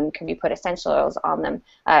oils on them? Can we put essential oils on them?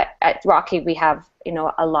 At Rocky we have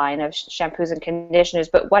a line of shampoos and conditioners,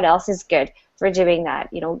 but what else is good for doing that?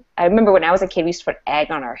 I remember when I was a kid we used to put egg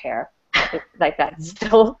on our hair. Like that's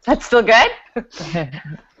still good?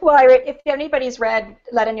 Well, if anybody's read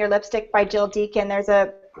 "Let in Your Lipstick" by Gillian Deacon, there's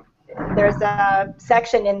a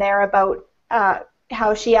section in there about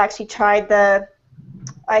how she actually tried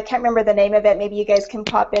I can't remember the name of it. Maybe you guys can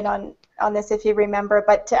pop in on this if you remember,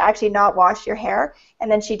 but to actually not wash your hair,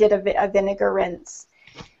 and then she did a vinegar rinse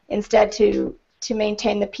instead to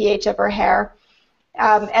maintain the pH of her hair.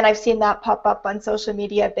 And I've seen that pop up on social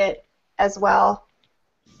media a bit as well.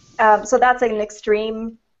 So that's an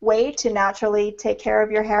extreme way to naturally take care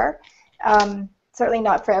of your hair. Certainly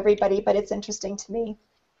not for everybody, but it's interesting to me.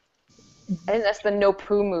 I think that's the no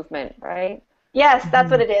poo movement, right? Yes, that's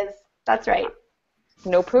what it is. That's right.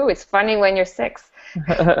 No poo. It's funny when you're 6.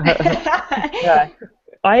 Yeah.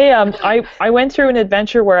 I went through an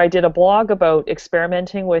adventure where I did a blog about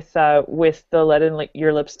experimenting with the lead in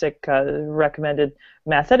your lipstick recommended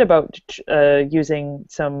method about using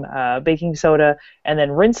some baking soda and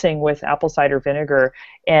then rinsing with apple cider vinegar.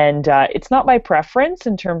 And it's not my preference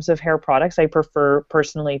in terms of hair products. I prefer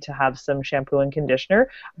personally to have some shampoo and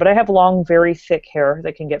conditioner, but I have long, very thick hair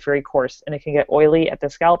that can get very coarse, and it can get oily at the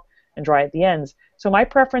scalp and dry at the ends. So my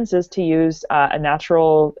preference is to use a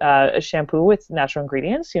natural shampoo with natural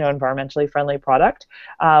ingredients, environmentally friendly product,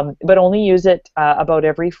 but only use it about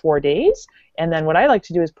every 4 days. And then what I like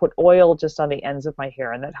to do is put oil just on the ends of my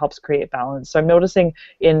hair, and that helps create balance. So I'm noticing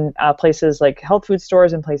in places like health food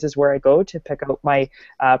stores and places where I go to pick out my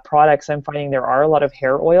products, I'm finding there are a lot of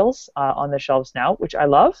hair oils on the shelves now, which I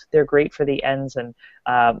love. They're great for the ends, and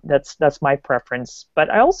that's my preference.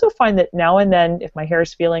 But I also find that now and then, if my hair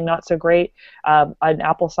is feeling not so great, an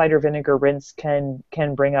apple cider vinegar rinse can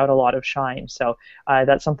bring out a lot of shine. So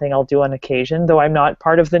that's something I'll do on occasion, though I'm not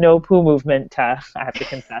part of the no poo movement, I have to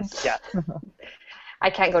confess. Yeah. I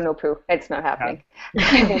can't go no poo. It's not happening.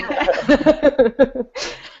 I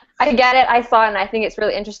get it. I saw it, and I think it's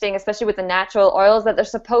really interesting, especially with the natural oils that they're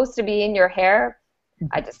supposed to be in your hair.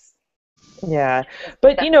 Yeah,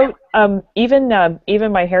 but even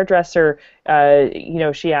my hairdresser,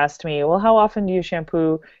 she asked me, well, how often do you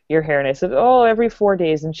shampoo your hair? And I said, oh, every 4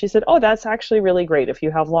 days. And she said, oh, that's actually really great. If you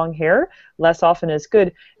have long hair, less often is good.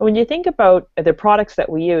 And when you think about the products that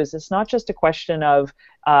we use, it's not just a question of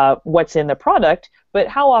what's in the product, but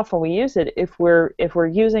how often we use it. If we're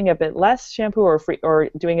using a bit less shampoo or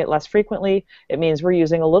doing it less frequently, it means we're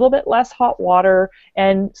using a little bit less hot water,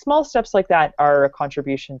 and small steps like that are a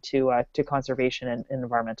contribution to conservation in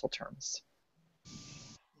environmental terms.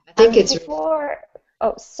 I think it's before.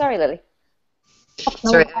 Oh, sorry, Lily. Oh,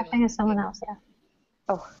 no, sorry, I think it's someone else. Yeah.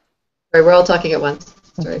 Oh. Sorry, we're all talking at once.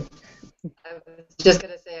 Sorry. I was just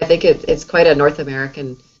going to say, I think it's quite a North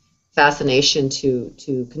American fascination to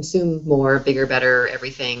consume more, bigger, better,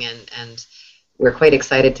 everything, and we're quite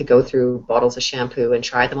excited to go through bottles of shampoo and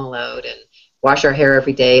try them all out and wash our hair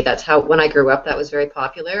every day. That's how, when I grew up, that was very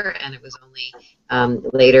popular, and it was only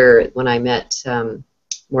later when I met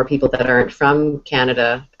more people that aren't from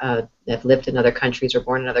Canada, that lived in other countries or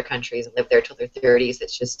born in other countries and lived there till their 30s.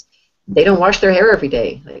 It's just, they don't wash their hair every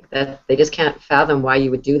day. Like that, they just can't fathom why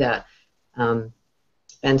you would do that.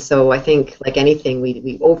 And so I think, like anything,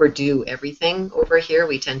 we overdo everything over here.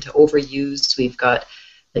 We tend to overuse. We've got,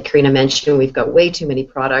 like Karina mentioned, we've got way too many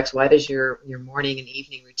products. Why does your morning and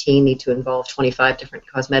evening routine need to involve 25 different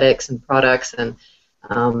cosmetics and products?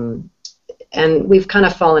 And we've kind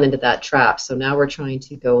of fallen into that trap. So now we're trying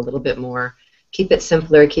to go a little bit more, keep it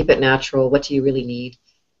simpler, keep it natural. What do you really need?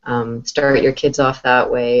 Start your kids off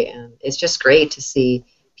that way. And it's just great to see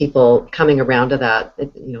people coming around to that,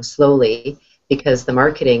 slowly, because the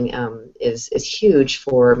marketing is huge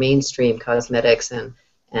for mainstream cosmetics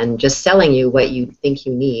and just selling you what you think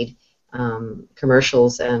you need,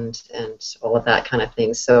 commercials and all of that kind of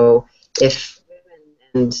thing. So if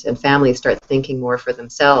women and families start thinking more for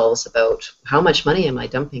themselves about how much money am I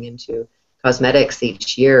dumping into cosmetics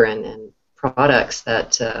each year and products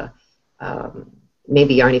that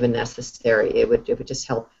maybe aren't even necessary, it would just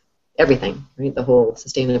help everything, right? The whole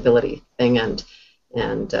sustainability thing and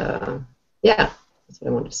yeah, that's what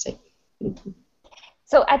I wanted to say.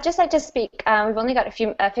 So I'd just like to speak, we've only got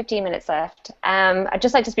 15 minutes left. I'd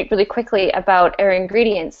just like to speak really quickly about our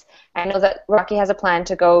ingredients. I know that Rocky has a plan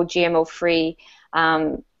to go GMO-free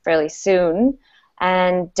fairly soon,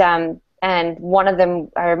 and one of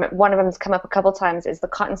them's come up a couple times is the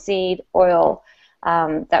cottonseed oil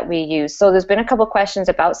that we use. So there's been a couple questions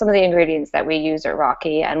about some of the ingredients that we use at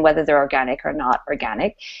Rocky and whether they're organic or not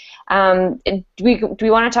organic. Do we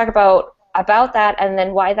want to talk about that, and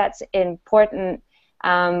then why that's important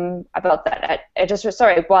about that?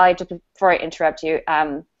 Before I interrupt you,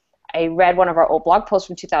 I read one of our old blog posts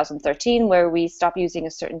from 2013 where we stopped using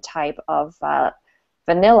a certain type of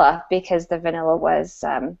vanilla because the vanilla was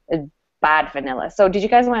bad vanilla. So did you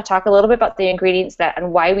guys want to talk a little bit about the ingredients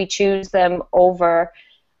and why we choose them over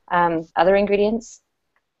other ingredients?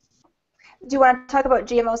 Do you want to talk about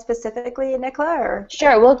GMO specifically, Nicola? Or?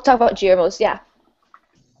 Sure, we'll talk about GMOs, yeah.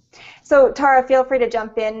 So Tara, feel free to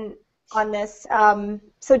jump in on this.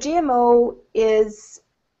 So GMO is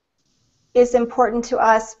important to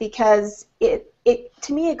us because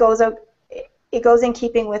to me it goes in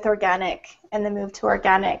keeping with organic and the move to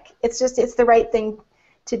organic. It's the right thing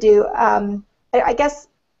to do. I guess,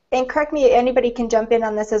 and correct me, anybody can jump in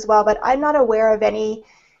on this as well, but I'm not aware of any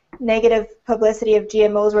negative publicity of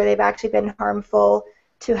GMOs where they've actually been harmful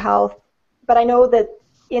to health. But I know that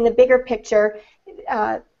in the bigger picture,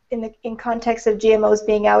 in context of GMOs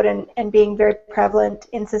being out and being very prevalent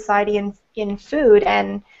in society and in food,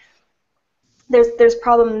 and there's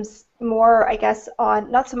problems more, I guess, on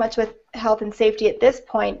not so much with health and safety at this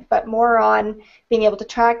point, but more on being able to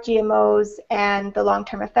track GMOs and the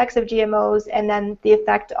long-term effects of GMOs, and then the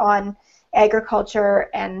effect on agriculture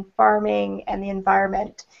and farming and the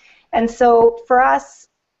environment. And so for us,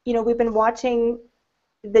 you know, we've been watching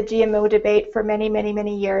the GMO debate for many, many,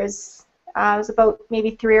 many years. It was about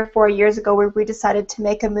maybe 3 or 4 years ago where we decided to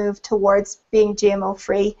make a move towards being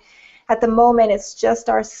GMO-free. At the moment, it's just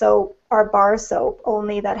our soap, our bar soap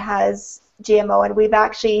only, that has GMO, and we've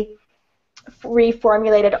actually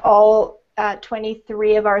reformulated all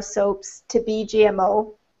 23 of our soaps to be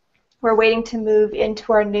GMO. We're waiting to move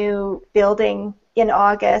into our new building in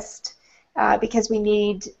August because we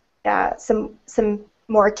need some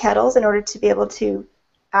more kettles in order to be able to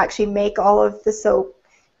actually make all of the soap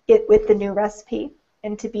with the new recipe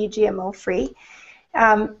and to be GMO-free.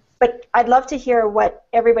 But I'd love to hear what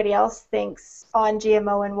everybody else thinks on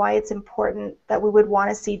GMO and why it's important that we would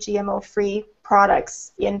want to see GMO-free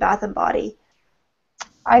products in Bath & Body.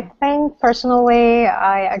 I think personally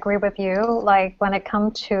I agree with you. Like when it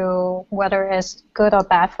comes to whether it's good or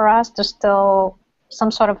bad for us, there's still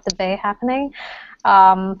some sort of debate happening.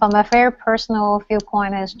 From a very personal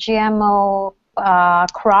viewpoint is GMO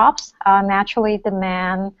crops naturally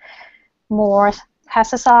demand more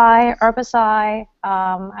pesticide, herbicide.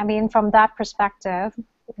 I mean, from that perspective,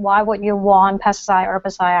 why would you want pesticide,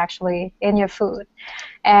 herbicide actually in your food?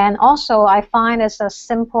 And also, I find it's a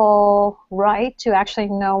simple right to actually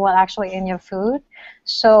know what actually in your food.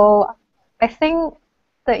 So I think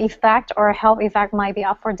the effect or health effect might be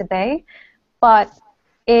up for debate, but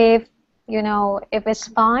if if it's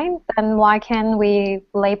fine, then why can't we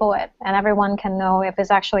label it and everyone can know if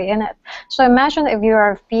it's actually in it? So imagine if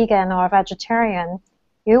you're a vegan or a vegetarian,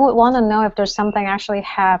 you would want to know if there's something actually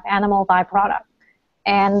have animal byproduct.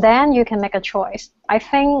 And then you can make a choice. I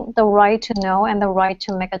think the right to know and the right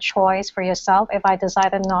to make a choice for yourself, if I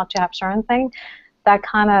decided not to have certain thing, that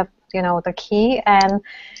kind of, the key. And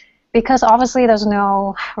because obviously there's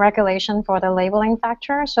no regulation for the labeling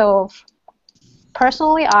factor, so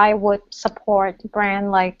personally, I would support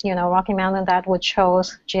brand like, Rocky Mountain that would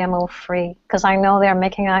choose GMO-free, because I know they're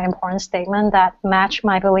making an important statement that match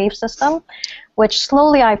my belief system, which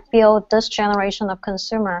slowly I feel this generation of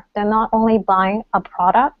consumer, they're not only buying a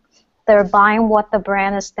product, they're buying what the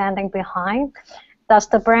brand is standing behind. Does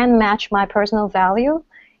the brand match my personal value?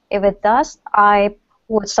 If it does, I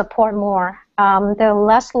would support more. They're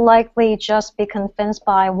less likely just be convinced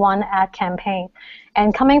by one ad campaign.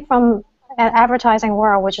 And coming from an advertising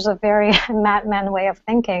world, which is a very madman way of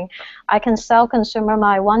thinking, I can sell consumer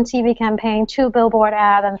my 1 TV campaign, 2 billboard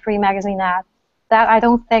ad, and 3 magazine ad. That I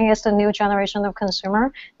don't think is the new generation of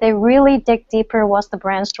consumer. They really dig deeper. What's the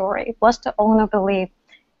brand story? What's the owner belief?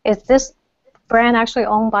 Is this brand actually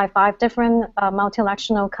owned by 5 different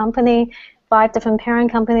multinational company, 5 different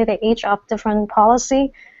parent company? They each have different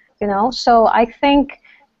policy, So I think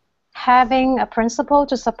having a principle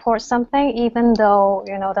to support something, even though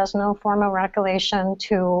there's no formal regulation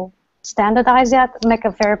to standardize yet, make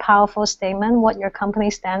a very powerful statement what your company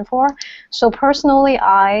stand for. So personally,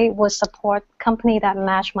 I would support company that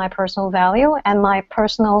match my personal value, and my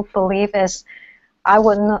personal belief is I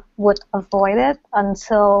would avoid it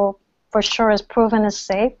until for sure it's proven it's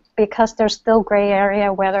safe, because there's still gray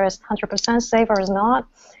area whether it's 100% safe or is not.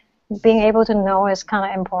 Being able to know is kind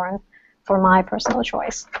of important for my personal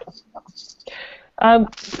choice.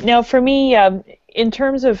 Now, for me, in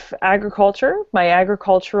terms of agriculture, my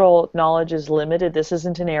agricultural knowledge is limited. This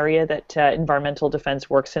isn't an area that environmental defense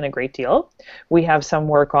works in a great deal. We have some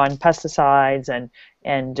work on pesticides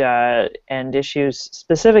and issues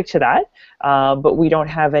specific to that, but we don't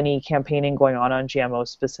have any campaigning going on GMOs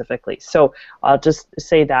specifically. So I'll just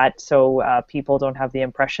say that so people don't have the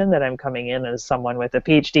impression that I'm coming in as someone with a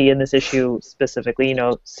PhD in this issue specifically.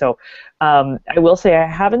 So I will say I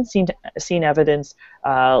haven't seen evidence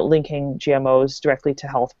linking GMOs directly to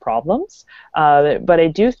health problems, but I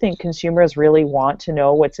do think consumers really want to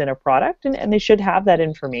know what's in a product, and they should have that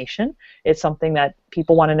information. It's something that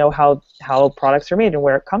people want to know how products are made and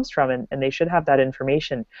where it comes from, and they should have that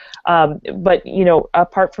information. But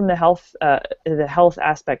apart from the health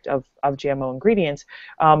aspect of GMO ingredients,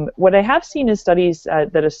 what I have seen is studies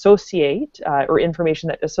that associate or information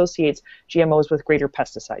that associates GMOs with greater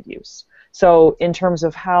pesticide use. So in terms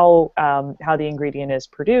of how the ingredient is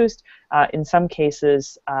produced, in some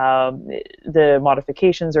cases, the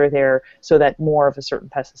modifications are there so that more of a certain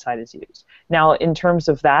pesticide is used. Now, in terms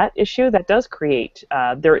of that issue, that does create,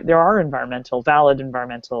 there are valid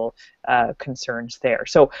environmental concerns there.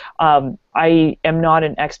 So I am not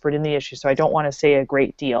an expert in the issue, so I don't want to say a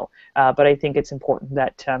great deal, but I think it's important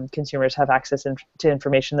that consumers have access to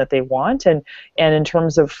information that they want. And in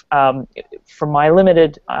terms of, from my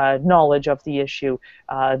limited knowledge of the issue,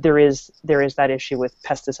 there is that issue with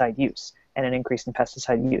pesticide use and an increase in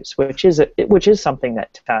pesticide use, which is something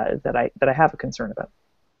that I have a concern about.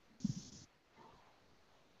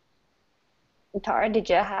 Tara, did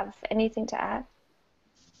you have anything to add?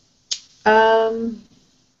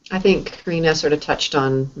 I think Karina sort of touched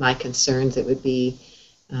on my concerns. It would be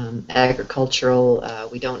agricultural.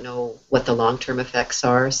 We don't know what the long-term effects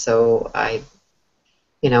are, so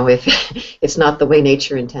if it's not the way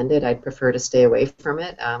nature intended, I'd prefer to stay away from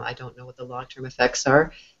it. I don't know what the long-term effects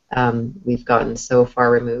are. We've gotten so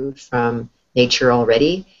far removed from nature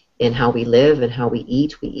already in how we live and how we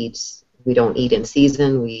eat. We don't eat in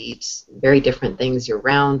season. We eat very different things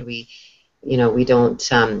year-round. We don't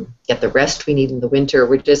get the rest we need in the winter.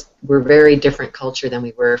 We're very different culture than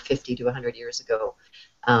we were 50 to 100 years ago.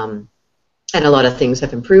 And a lot of things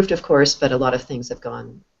have improved, of course, but a lot of things have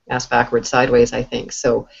gone ass backwards, sideways, I think.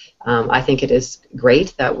 So I think it is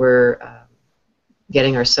great that we're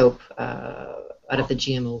getting our soap out of the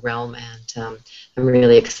GMO realm, and I'm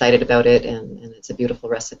really excited about it, and it's a beautiful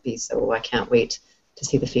recipe, so I can't wait to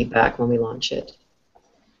see the feedback when we launch it.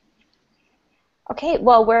 Okay,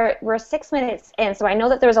 well, we're 6 minutes in, so I know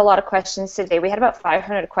that there's a lot of questions today. We had about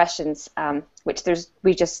 500 questions, which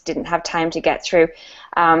we just didn't have time to get through.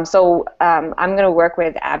 So I'm going to work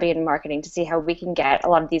with Abby in marketing to see how we can get a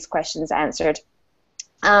lot of these questions answered.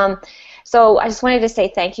 So I just wanted to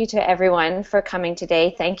say thank you to everyone for coming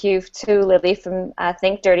today. Thank you to Lily from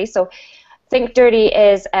ThinkDirty. So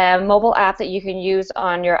ThinkDirty is a mobile app that you can use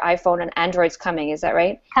on your iPhone, and Android's coming, is that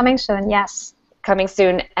right? Coming soon, yes. Coming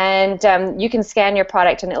soon, and you can scan your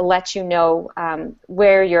product and it'll let you know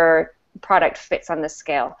where your product fits on the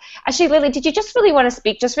scale. Actually, Lily, did you just really want to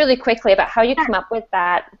speak just really quickly about how you come up with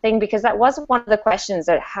that thing, because that was one of the questions,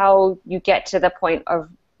 that how you get to the point of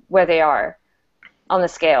where they are on the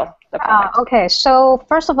scale. Okay, so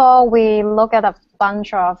first of all, we look at a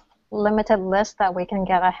bunch of limited lists that we can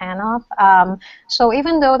get a hand of. So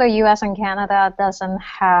even though the US and Canada doesn't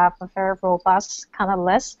have a very robust kind of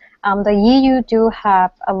list, the EU do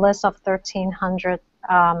have a list of 1,300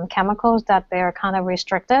 chemicals that they're kind of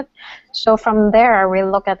restricted. So from there, we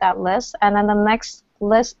look at that list, and then the next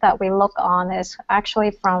list that we look on is actually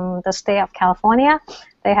from the state of California.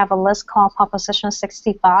 They have a list called Proposition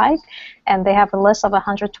 65, and they have a list of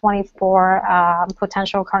 124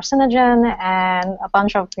 potential carcinogen and a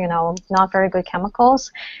bunch of, not very good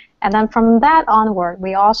chemicals. And then from that onward,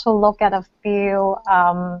 we also look at a few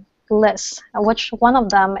lists, which one of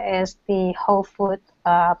them is the Whole Food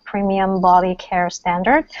Premium Body Care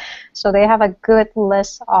Standard. So they have a good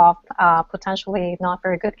list of potentially not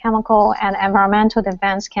very good chemical, and Environmental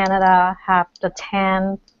Defense Canada have the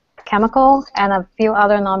 10 chemical, and a few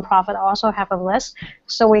other nonprofit also have a list.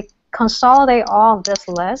 So we consolidate all of this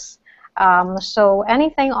list. So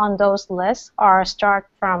anything on those lists start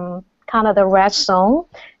from kind of the red zone,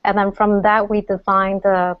 and then from that we define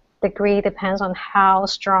the degree, depends on how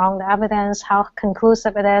strong the evidence, how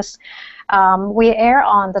conclusive it is. We err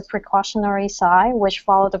on the precautionary side, which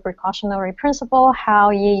follow the precautionary principle,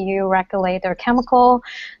 how EU regulate their chemical.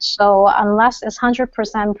 So unless it's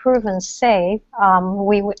 100% proven safe,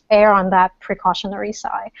 we would err on that precautionary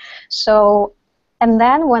side. So, and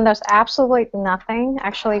then when there's absolutely nothing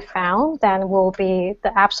actually found, then will be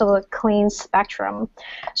the absolute clean spectrum.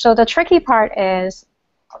 So the tricky part is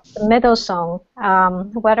the middle zone,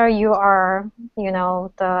 whether you are,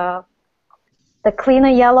 the cleaner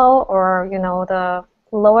yellow or, the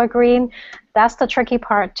lower green, that's the tricky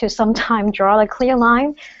part, to sometimes draw a clear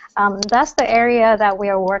line. That's the area that we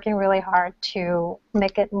are working really hard to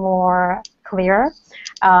make it more clear.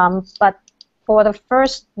 But for the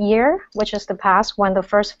first year, which is the past, when the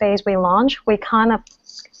first phase we launched, we kind of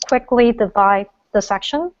quickly divide the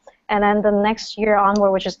section. And then the next year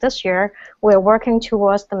onward, which is this year, we're working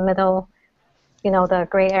towards the middle, the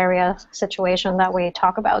gray area situation that we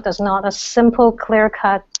talk about. There's not a simple,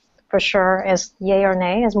 clear-cut, for sure, is yay or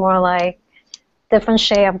nay. It's more like different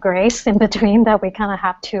shade of grays in between that we kind of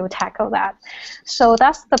have to tackle that. So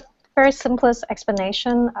that's the very simplest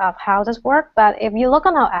explanation of how this works. But if you look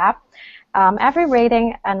on our app, every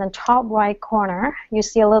rating in the top right corner, you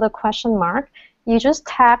see a little question mark. You just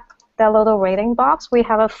tap that little rating box. We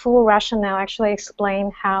have a full rationale actually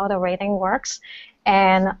explain how the rating works.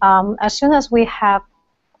 And as soon as we have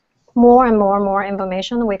more and more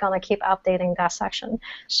information, we're going to keep updating that section.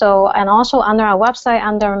 So, and also under our website,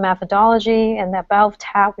 under methodology, in the About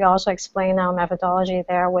tab, we also explain our methodology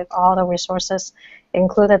there with all the resources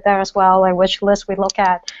included there as well, like which list we look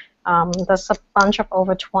at. There's a bunch of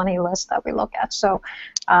over 20 lists that we look at. So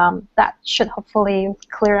that should hopefully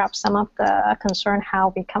clear up some of the concern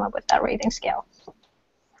how we come up with that rating scale.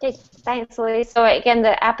 Okay, thanks, Lily. So again,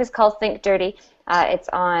 the app is called ThinkDirty. It's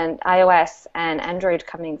on iOS and Android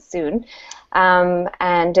coming soon.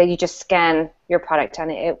 And you just scan your product and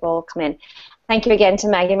it will come in. Thank you again to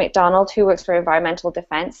Maggie McDonald, who works for Environmental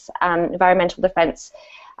Defense. Environmental Defense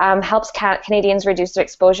helps Canadians reduce their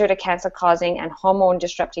exposure to cancer-causing and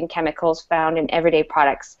hormone-disrupting chemicals found in everyday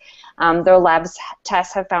products. Their labs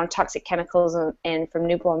tests have found toxic chemicals from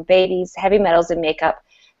newborn babies, heavy metals in makeup,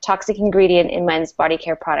 toxic ingredient in men's body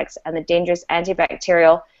care products, and the dangerous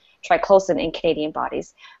antibacterial triclosan in Canadian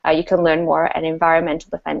bodies. You can learn more at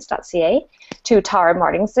environmentaldefense.ca. To Tara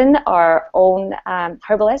Martinson, our own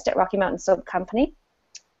herbalist at Rocky Mountain Soap Company,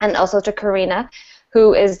 and also to Karina,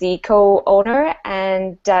 who is the co-owner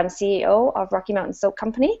and CEO of Rocky Mountain Soap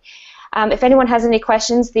Company. If anyone has any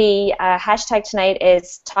questions, the hashtag tonight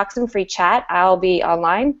is toxin-free chat. I'll be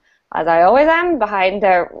online, as I always am, behind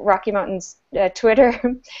the Rocky Mountain's Twitter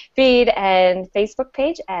feed and Facebook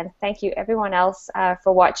page. And thank you everyone else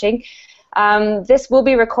for watching. This will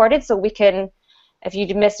be recorded, so we can, if you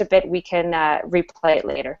missed a bit, we can replay it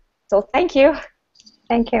later. So thank you.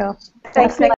 Thank you. Thanks, Nick.